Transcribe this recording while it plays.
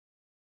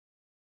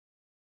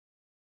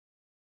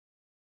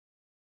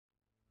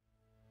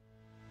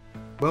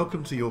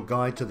Welcome to your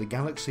guide to the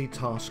Galaxy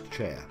Task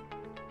Chair.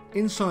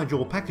 Inside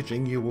your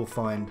packaging you will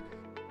find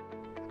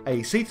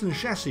a seat and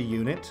chassis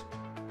unit,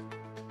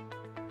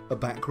 a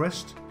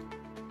backrest,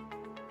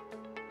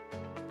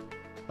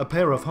 a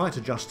pair of height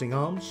adjusting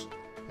arms,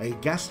 a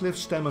gas lift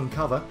stem and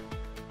cover,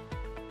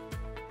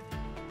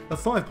 a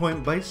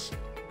 5-point base,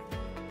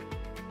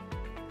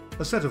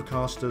 a set of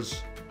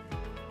casters,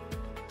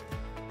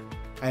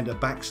 and a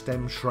back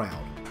stem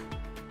shroud.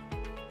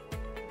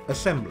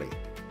 Assembly.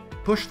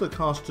 Push the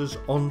casters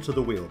onto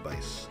the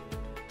wheelbase.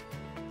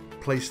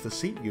 Place the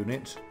seat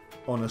unit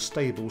on a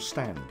stable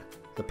stand.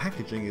 The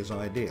packaging is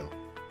ideal.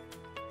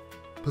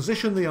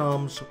 Position the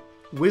arms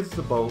with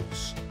the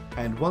bolts,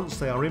 and once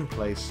they are in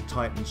place,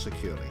 tighten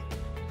securely.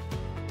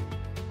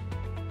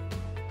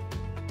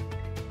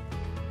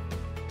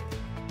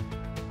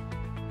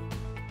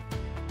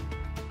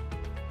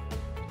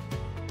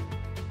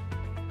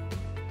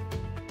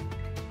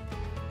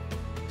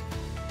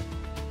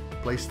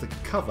 Place the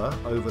cover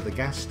over the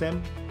gas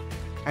stem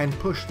and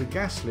push the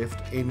gas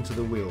lift into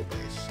the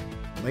wheelbase.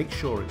 Make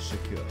sure it's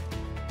secure.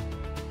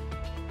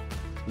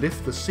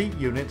 Lift the seat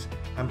unit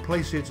and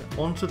place it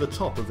onto the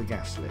top of the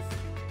gas lift.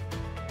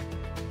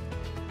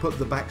 Put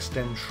the back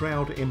stem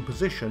shroud in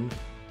position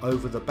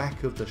over the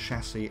back of the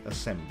chassis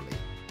assembly.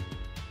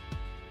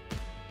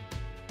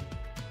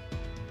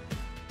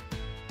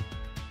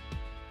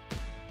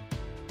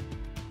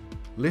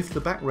 Lift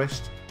the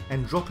backrest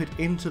and drop it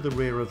into the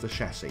rear of the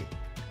chassis.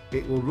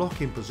 It will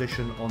lock in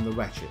position on the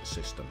ratchet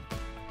system.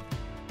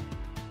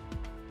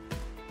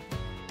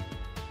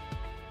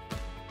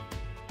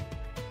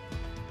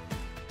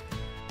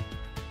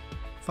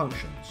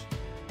 Functions.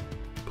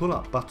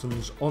 Pull-up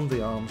buttons on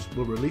the arms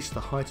will release the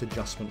height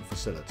adjustment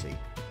facility.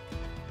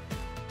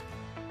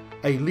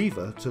 A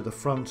lever to the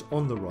front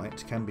on the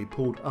right can be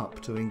pulled up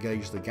to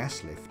engage the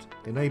gas lift,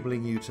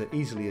 enabling you to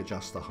easily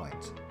adjust the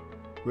height.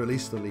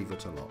 Release the lever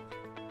to lock.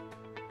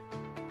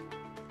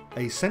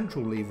 A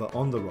central lever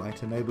on the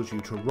right enables you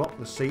to rock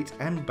the seat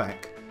and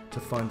back to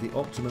find the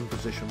optimum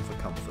position for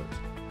comfort.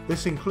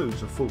 This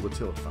includes a forward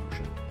tilt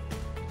function.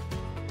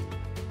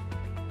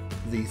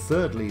 The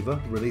third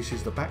lever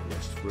releases the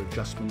backrest for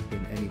adjustment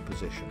in any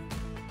position.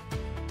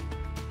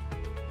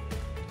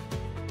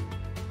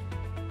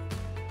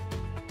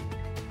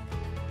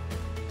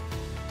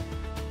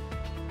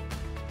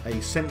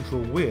 A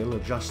central wheel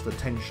adjusts the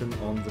tension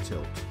on the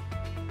tilt.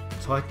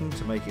 Tighten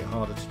to make it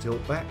harder to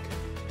tilt back.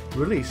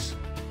 Release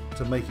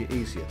to make it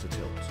easier to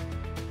tilt.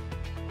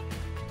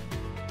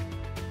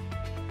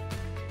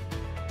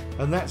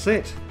 And that's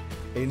it.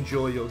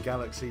 Enjoy your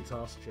Galaxy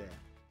Task Chair.